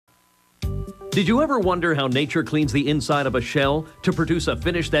Did you ever wonder how nature cleans the inside of a shell to produce a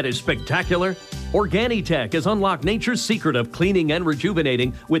finish that is spectacular? Organi has unlocked nature's secret of cleaning and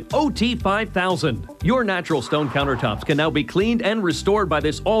rejuvenating with OT 5000. Your natural stone countertops can now be cleaned and restored by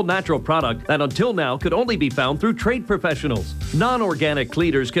this all-natural product that until now could only be found through trade professionals. Non-organic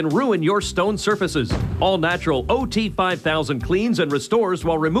cleaners can ruin your stone surfaces. All-natural OT 5000 cleans and restores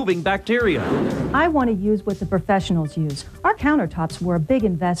while removing bacteria. I want to use what the professionals use. Our countertops were a big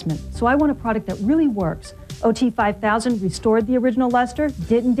investment, so I want a product that really works. OT 5000 restored the original luster,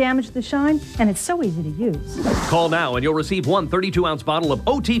 didn't damage the shine, and it's so easy to use. Call now and you'll receive one 32-ounce bottle of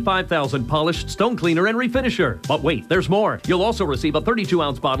OT 5000 polished stone cleaner and refinisher. But wait, there's more. You'll also receive a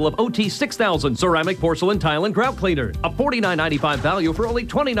 32-ounce bottle of OT 6000 ceramic, porcelain, tile, and grout cleaner. A $49.95 value for only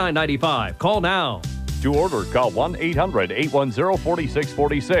 $29.95. Call now. To order, call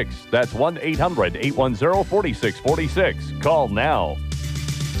 1-800-810-4646. That's 1-800-810-4646. Call now.